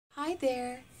Hi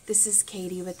there, this is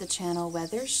Katie with the channel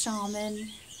Weather Shaman.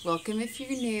 Welcome if you're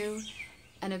new,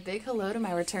 and a big hello to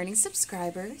my returning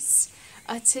subscribers.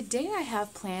 Today I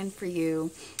have planned for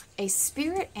you a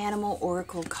Spirit Animal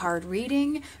Oracle card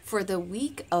reading for the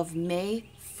week of May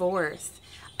 4th.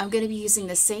 I'm going to be using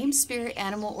the same Spirit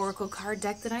Animal Oracle card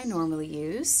deck that I normally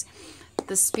use,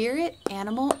 the Spirit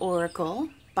Animal Oracle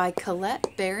by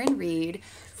Colette Baron-Reid,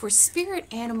 for spirit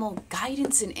animal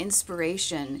guidance and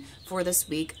inspiration for this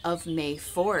week of May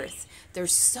 4th.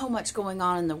 There's so much going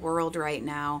on in the world right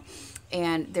now,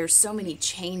 and there's so many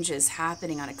changes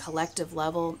happening on a collective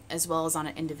level as well as on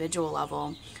an individual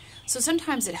level. So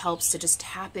sometimes it helps to just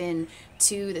tap in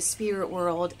to the spirit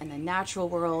world and the natural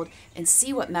world and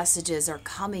see what messages are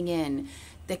coming in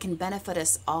that can benefit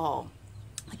us all,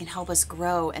 that can help us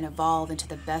grow and evolve into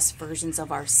the best versions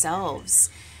of ourselves.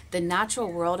 The natural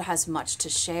world has much to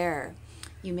share.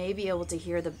 You may be able to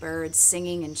hear the birds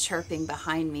singing and chirping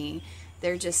behind me.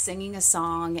 They're just singing a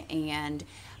song, and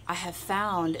I have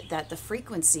found that the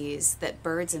frequencies that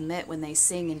birds emit when they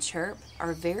sing and chirp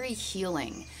are very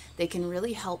healing. They can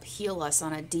really help heal us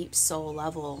on a deep soul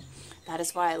level. That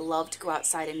is why I love to go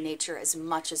outside in nature as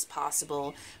much as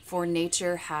possible, for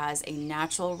nature has a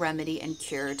natural remedy and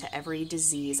cure to every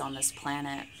disease on this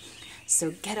planet.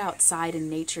 So get outside in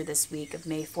nature this week of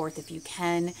May 4th if you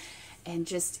can, and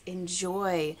just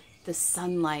enjoy the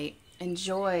sunlight,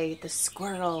 enjoy the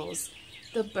squirrels,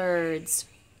 the birds,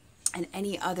 and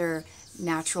any other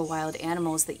natural wild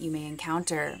animals that you may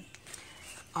encounter.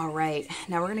 All right,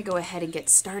 now we're going to go ahead and get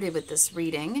started with this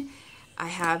reading. I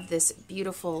have this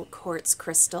beautiful quartz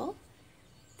crystal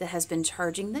that has been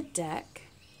charging the deck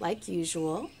like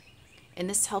usual, and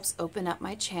this helps open up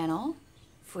my channel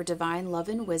for divine love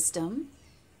and wisdom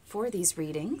for these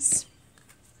readings.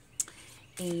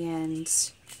 And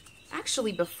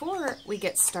actually, before we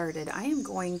get started, I am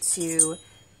going to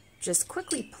just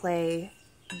quickly play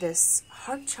this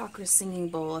heart chakra singing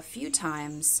bowl a few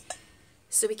times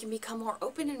so we can become more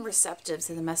open and receptive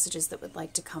to the messages that would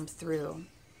like to come through.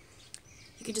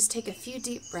 You can just take a few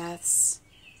deep breaths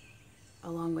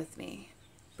along with me.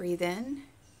 Breathe in.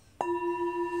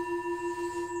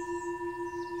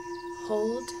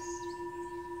 Hold,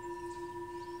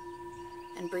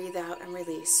 and breathe out and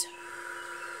release.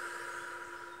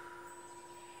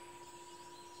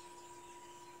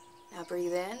 Now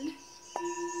breathe in,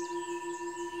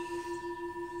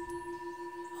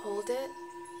 hold it,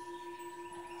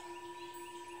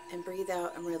 and breathe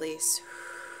out and release.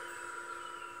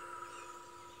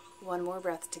 One more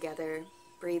breath together.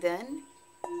 Breathe in,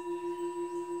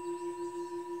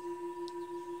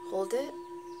 hold it,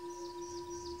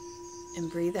 and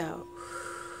breathe out.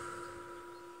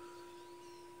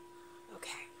 Okay.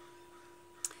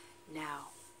 Now,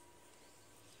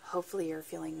 hopefully you're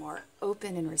feeling more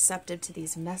open and receptive to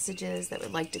these messages that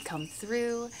would like to come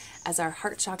through as our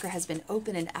heart chakra has been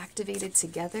open and activated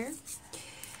together.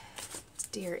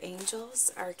 Dear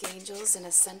angels, archangels, and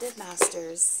ascended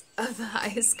masters of the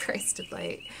highest Christ of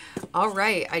light. All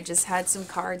right, I just had some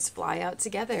cards fly out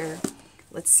together.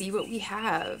 Let's see what we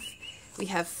have. We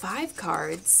have 5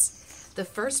 cards. The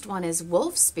first one is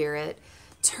Wolf Spirit,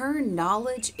 turn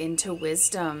knowledge into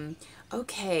wisdom.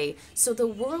 Okay, so the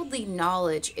worldly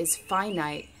knowledge is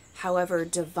finite. However,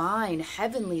 divine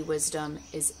heavenly wisdom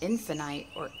is infinite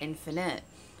or infinite.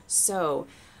 So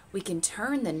we can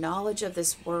turn the knowledge of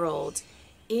this world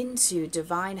into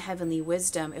divine heavenly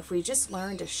wisdom if we just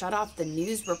learn to shut off the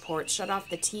news reports, shut off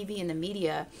the TV and the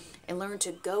media, and learn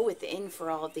to go within for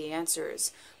all of the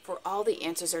answers. For all the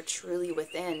answers are truly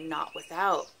within, not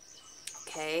without.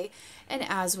 Okay, and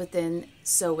as within,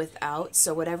 so without.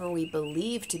 So whatever we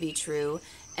believe to be true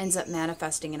ends up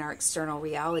manifesting in our external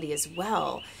reality as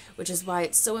well, which is why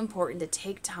it's so important to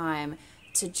take time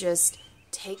to just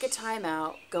take a time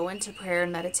out, go into prayer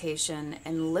and meditation,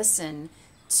 and listen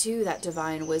to that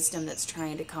divine wisdom that's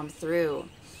trying to come through.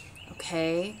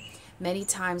 Okay, many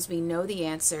times we know the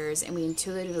answers and we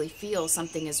intuitively feel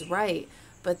something is right,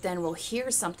 but then we'll hear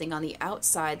something on the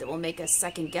outside that will make us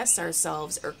second guess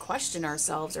ourselves or question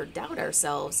ourselves or doubt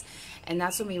ourselves. And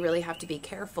that's when we really have to be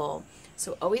careful.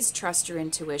 So always trust your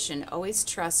intuition, always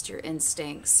trust your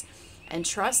instincts, and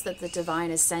trust that the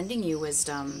divine is sending you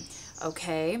wisdom,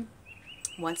 okay?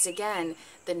 Once again,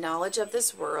 the knowledge of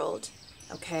this world,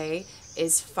 okay,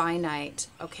 is finite,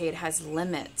 okay? It has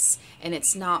limits, and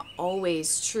it's not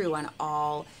always true on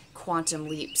all quantum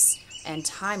leaps and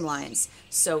timelines.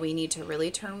 So we need to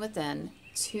really turn within,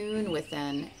 tune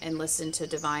within, and listen to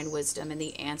divine wisdom and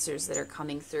the answers that are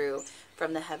coming through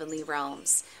from the heavenly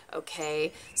realms.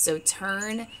 Okay, so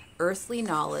turn earthly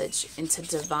knowledge into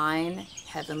divine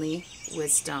heavenly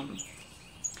wisdom.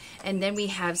 And then we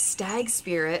have Stag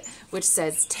Spirit, which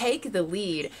says, take the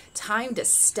lead. Time to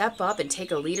step up and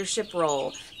take a leadership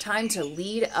role. Time to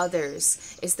lead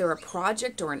others. Is there a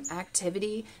project or an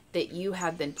activity that you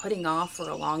have been putting off for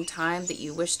a long time that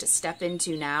you wish to step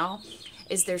into now?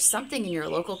 Is there something in your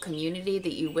local community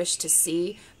that you wish to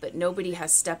see, but nobody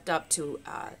has stepped up to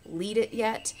lead it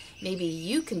yet? Maybe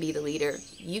you can be the leader.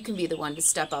 You can be the one to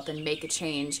step up and make a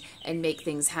change and make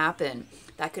things happen.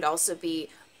 That could also be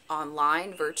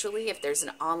online, virtually, if there's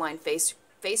an online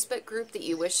Facebook group that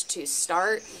you wish to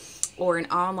start, or an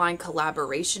online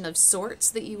collaboration of sorts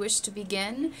that you wish to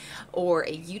begin, or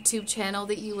a YouTube channel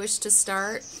that you wish to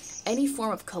start. Any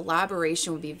form of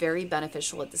collaboration would be very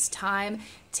beneficial at this time.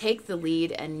 Take the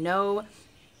lead and know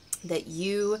that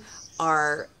you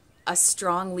are a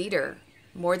strong leader.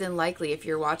 More than likely, if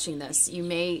you're watching this, you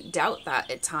may doubt that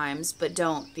at times, but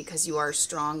don't, because you are a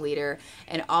strong leader.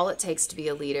 And all it takes to be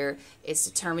a leader is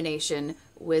determination,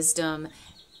 wisdom,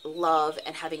 love,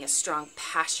 and having a strong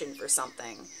passion for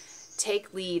something.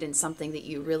 Take lead in something that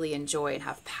you really enjoy and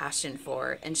have passion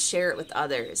for, and share it with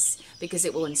others, because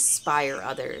it will inspire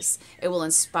others. It will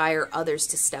inspire others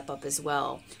to step up as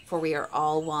well, for we are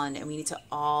all one, and we need to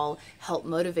all help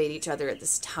motivate each other at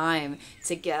this time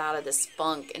to get out of this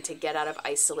funk and to get out of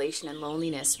isolation and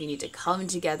loneliness. We need to come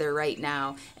together right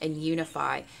now and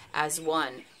unify as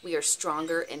one. We are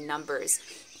stronger in numbers.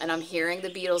 And I'm hearing the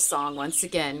Beatles song once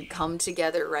again, come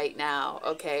together right now,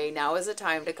 okay? Now is the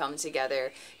time to come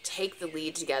together, take the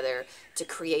lead together to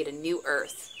create a new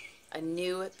earth, a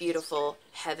new beautiful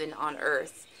heaven on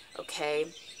earth, okay?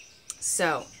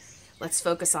 So let's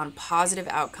focus on positive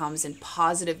outcomes and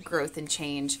positive growth and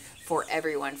change for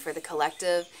everyone, for the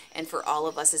collective and for all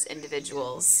of us as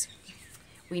individuals.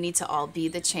 We need to all be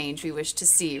the change we wish to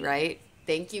see, right?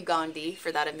 Thank you, Gandhi,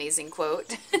 for that amazing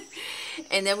quote.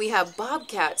 And then we have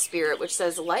Bobcat Spirit, which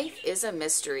says, life is a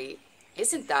mystery.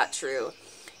 Isn't that true?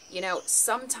 You know,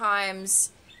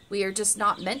 sometimes we are just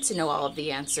not meant to know all of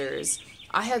the answers.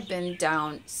 I have been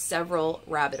down several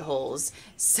rabbit holes,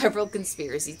 several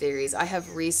conspiracy theories. I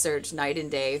have researched night and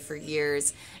day for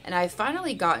years, and I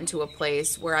finally gotten to a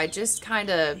place where I just kind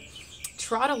of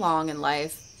trot along in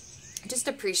life, just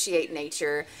appreciate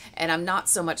nature, and I'm not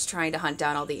so much trying to hunt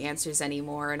down all the answers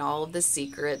anymore and all of the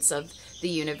secrets of the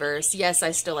universe. Yes, I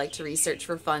still like to research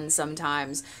for fun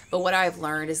sometimes, but what I've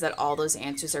learned is that all those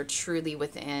answers are truly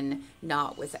within,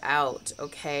 not without,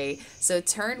 okay? So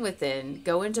turn within,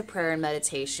 go into prayer and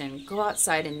meditation, go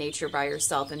outside in nature by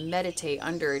yourself and meditate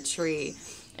under a tree,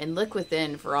 and look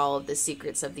within for all of the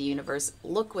secrets of the universe.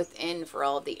 Look within for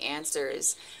all of the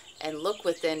answers. And look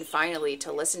within, finally,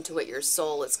 to listen to what your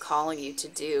soul is calling you to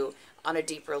do on a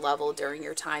deeper level during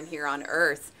your time here on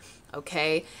earth,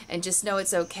 okay? And just know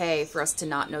it's okay for us to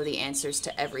not know the answers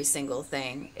to every single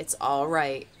thing. It's all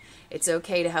right. It's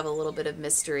okay to have a little bit of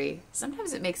mystery.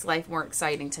 Sometimes it makes life more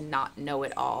exciting to not know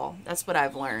it all. That's what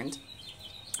I've learned.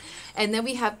 And then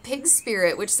we have Pig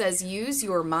Spirit, which says, use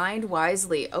your mind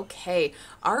wisely. Okay,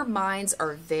 our minds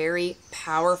are very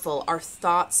powerful. Our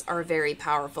thoughts are very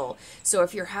powerful. So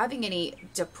if you're having any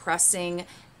depressing,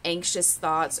 anxious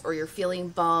thoughts, or you're feeling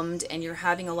bummed and you're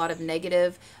having a lot of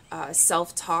negative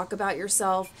self-talk about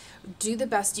yourself, do the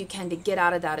best you can to get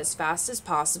out of that as fast as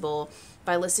possible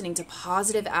by listening to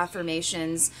positive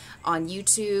affirmations on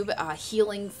YouTube,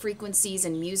 healing frequencies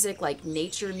and music like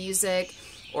nature music,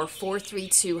 or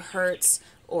 432 hertz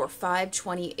or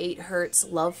 528 hertz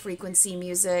love frequency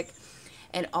music.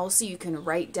 And also you can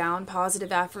write down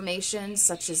positive affirmations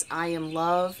such as I am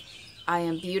love, I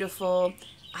am beautiful,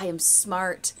 I am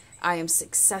smart, I am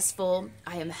successful,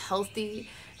 I am healthy,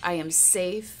 I am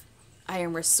safe, I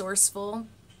am resourceful,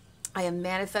 I am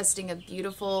manifesting a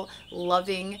beautiful,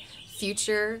 loving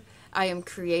future, I am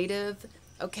creative.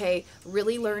 Okay,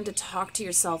 really learn to talk to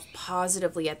yourself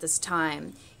positively at this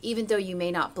time. Even though you may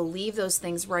not believe those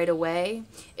things right away,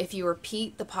 if you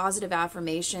repeat the positive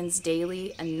affirmations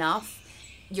daily enough,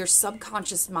 your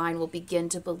subconscious mind will begin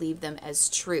to believe them as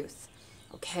truth.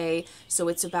 Okay, so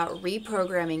it's about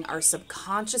reprogramming our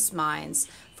subconscious minds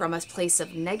from a place of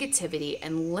negativity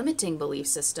and limiting belief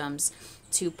systems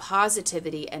to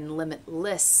positivity and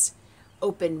limitless,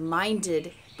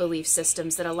 open-minded belief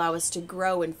systems that allow us to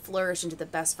grow and flourish into the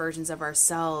best versions of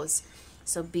ourselves.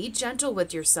 So be gentle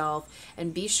with yourself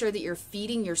and be sure that you're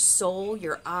feeding your soul,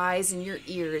 your eyes, and your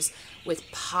ears with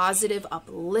positive,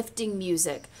 uplifting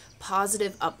music,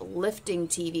 positive, uplifting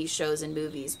TV shows and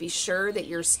movies. Be sure that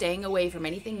you're staying away from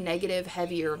anything negative,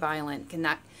 heavy, or violent,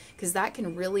 because that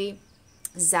can really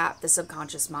zap the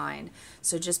subconscious mind.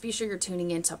 So just be sure you're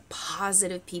tuning into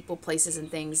positive people, places, and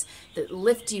things that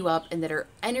lift you up and that are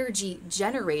energy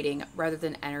generating rather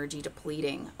than energy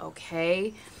depleting,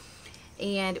 okay?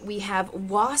 And we have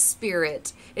wasp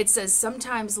spirit. It says,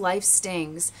 sometimes life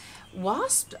stings.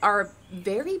 Wasps are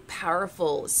very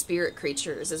powerful spirit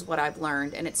creatures, is what I've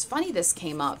learned. And it's funny this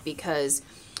came up because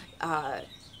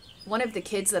one of the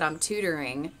kids that I'm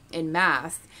tutoring in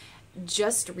math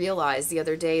just realized the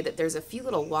other day that there's a few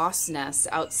little wasp nests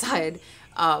outside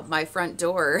my front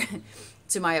door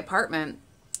to my apartment.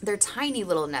 They're tiny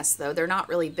little nests, though. They're not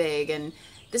really big. And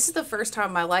this is the first time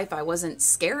in my life I wasn't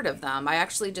scared of them. I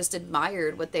actually just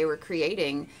admired what they were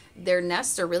creating. Their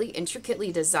nests are really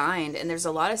intricately designed, and there's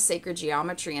a lot of sacred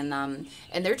geometry in them.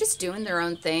 And they're just doing their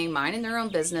own thing, minding their own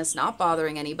business, not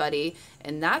bothering anybody.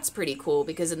 And that's pretty cool,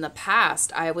 because in the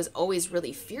past, I was always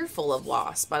really fearful of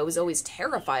wasps. I was always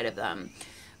terrified of them.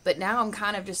 But now I'm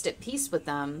kind of just at peace with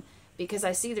them, because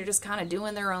I see they're just kind of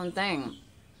doing their own thing.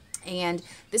 And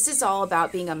this is all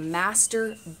about being a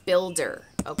master builder,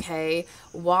 okay?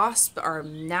 Wasps are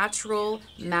natural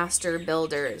master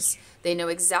builders. They know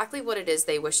exactly what it is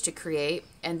they wish to create,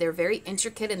 and they're very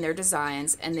intricate in their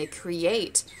designs, and they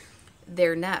create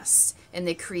their nests, and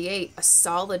they create a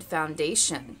solid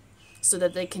foundation so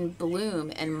that they can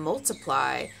bloom and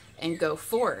multiply and go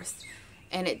forth.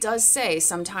 And it does say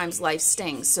sometimes life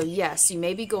stings. So yes, you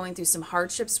may be going through some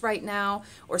hardships right now,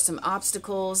 or some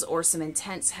obstacles, or some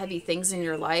intense, heavy things in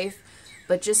your life.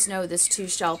 But just know this too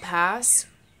shall pass.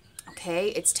 Okay?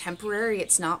 It's temporary.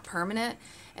 It's not permanent.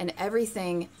 And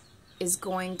everything is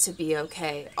going to be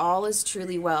okay. All is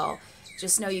truly well.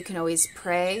 Just know you can always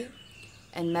pray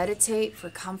and meditate for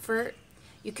comfort.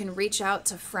 You can reach out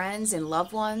to friends and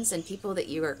loved ones and people that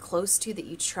you are close to, that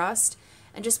you trust,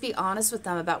 and just be honest with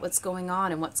them about what's going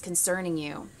on and what's concerning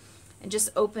you. And just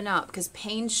open up, because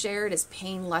pain shared is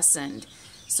pain lessened.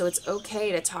 So it's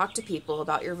okay to talk to people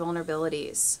about your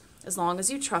vulnerabilities, as long as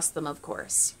you trust them, of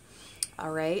course.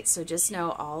 All right, so just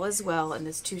know all is well, and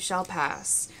this too shall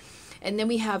pass. And then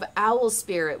we have owl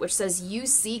spirit, which says, you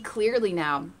see clearly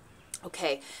now.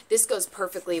 Okay, this goes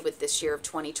perfectly with this year of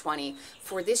 2020.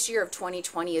 For this year of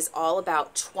 2020 is all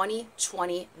about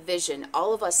 2020 vision.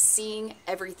 All of us seeing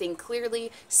everything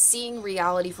clearly, seeing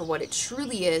reality for what it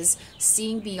truly is,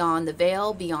 seeing beyond the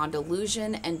veil, beyond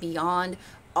illusion, and beyond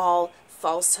all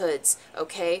falsehoods,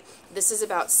 okay? This is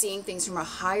about seeing things from a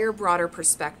higher, broader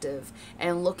perspective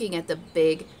and looking at the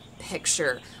big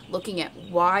picture, looking at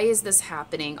why is this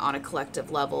happening on a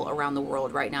collective level around the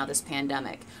world right now, this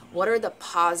pandemic? What are the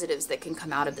positives that can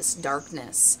come out of this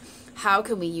darkness? How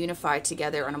can we unify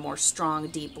together on a more strong,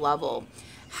 deep level?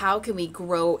 How can we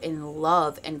grow in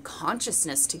love and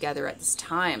consciousness together at this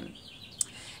time?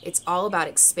 It's all about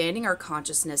expanding our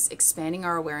consciousness, expanding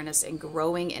our awareness, and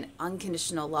growing in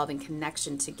unconditional love and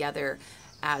connection together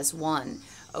as one.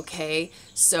 Okay,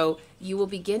 so you will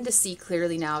begin to see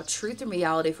clearly now truth and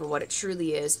reality for what it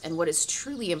truly is and what is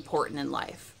truly important in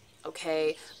life.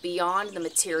 Okay, beyond the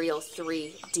material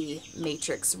 3D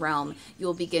matrix realm,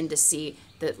 you'll begin to see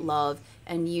that love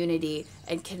and unity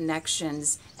and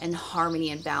connections and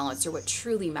harmony and balance are what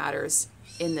truly matters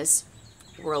in this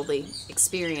worldly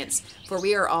experience. For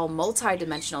we are all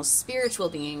multidimensional spiritual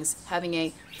beings having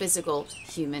a physical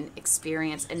human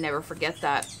experience, and never forget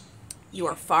that. You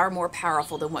are far more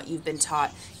powerful than what you've been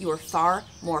taught. You are far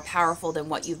more powerful than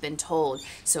what you've been told.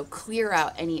 So clear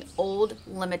out any old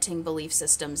limiting belief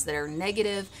systems that are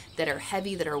negative, that are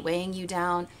heavy, that are weighing you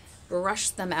down. Brush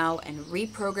them out and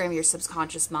reprogram your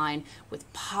subconscious mind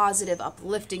with positive,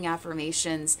 uplifting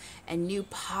affirmations and new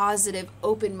positive,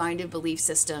 open-minded belief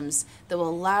systems that will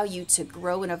allow you to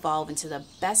grow and evolve into the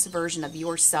best version of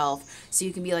yourself, so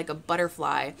you can be like a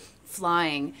butterfly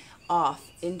flying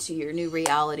off into your new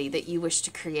reality that you wish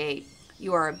to create.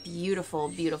 You are a beautiful,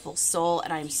 beautiful soul,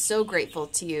 and I'm so grateful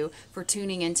to you for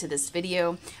tuning into this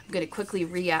video. I'm going to quickly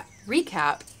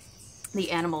recap the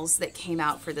animals that came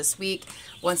out for this week.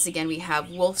 Once again, we have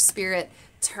wolf spirit,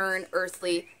 turn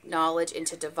earthly knowledge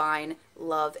into divine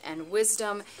love and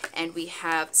wisdom, and we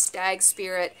have stag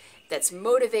spirit that's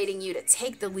motivating you to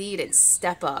take the lead and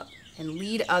step up and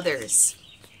lead others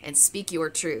and speak your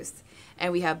truth.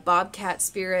 And we have bobcat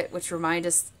spirit, which reminds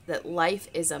us that life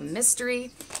is a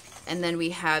mystery. And then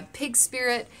we have pig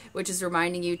spirit, which is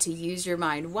reminding you to use your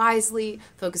mind wisely,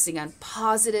 focusing on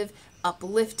positive,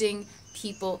 uplifting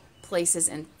people, places,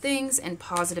 and things, and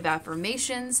positive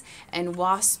affirmations. And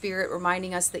wasp spirit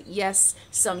reminding us that yes,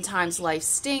 sometimes life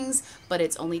stings, but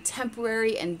it's only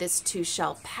temporary, and this too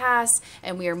shall pass,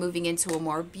 and we are moving into a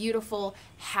more beautiful,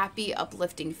 happy,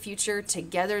 uplifting future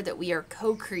together that we are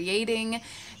co-creating,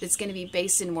 that's going to be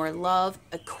based in more love,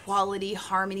 equality,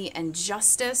 harmony, and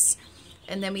justice.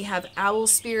 And then we have owl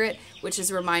spirit, which is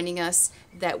reminding us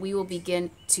that we will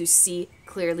begin to see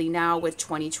clearly now with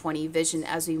 2020 vision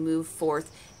as we move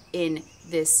forth in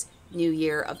this new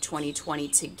year of 2020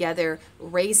 together,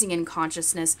 raising in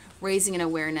consciousness, raising in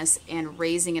awareness, and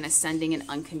raising and ascending in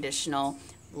unconditional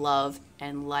love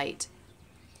and light.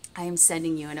 I am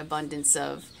sending you an abundance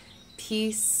of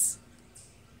peace,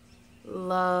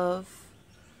 love,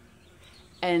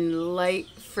 and light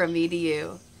from me to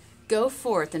you. Go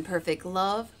forth in perfect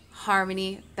love,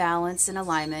 harmony, balance, and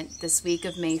alignment this week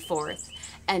of May 4th.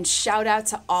 And shout out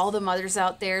to all the mothers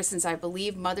out there, since I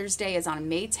believe Mother's Day is on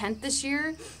May 10th this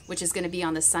year, which is going to be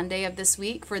on the Sunday of this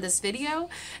week for this video.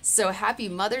 So happy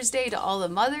Mother's Day to all the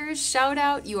mothers. Shout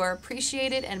out, you are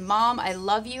appreciated. And Mom, I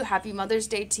love you. Happy Mother's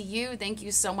Day to you. Thank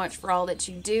you so much for all that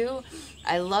you do.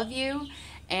 I love you.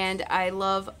 And I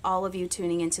love all of you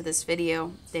tuning into this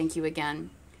video. Thank you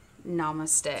again.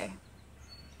 Namaste.